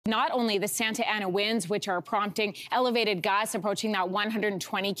Not only the Santa Ana winds, which are prompting elevated gusts approaching that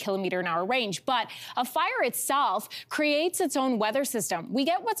 120 kilometer-an-hour range, but a fire itself creates its own weather system. We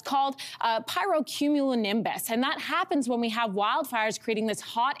get what's called a Pyrocumulonimbus, and that happens when we have wildfires creating this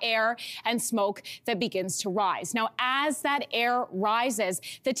hot air and smoke that begins to rise. Now, as that air rises,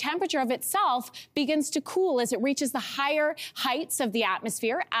 the temperature of itself begins to cool as it reaches the higher heights of the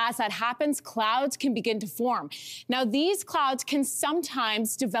atmosphere. As that happens, clouds can begin to form. Now, these clouds can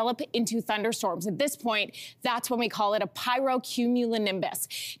sometimes develop into thunderstorms. At this point, that's when we call it a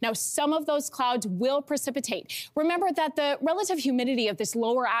pyrocumulonimbus. Now, some of those clouds will precipitate. Remember that the relative humidity of this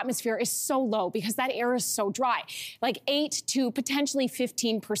lower atmosphere is so low because that air is so dry, like 8 to potentially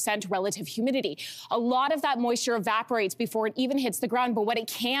 15% relative humidity. A lot of that moisture evaporates before it even hits the ground, but what it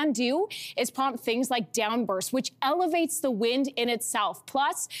can do is prompt things like downbursts, which elevates the wind in itself.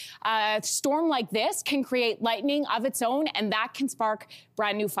 Plus, a storm like this can create lightning of its own, and that can spark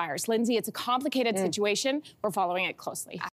brand new fires. Lindsay, it's a complicated situation. We're following it closely.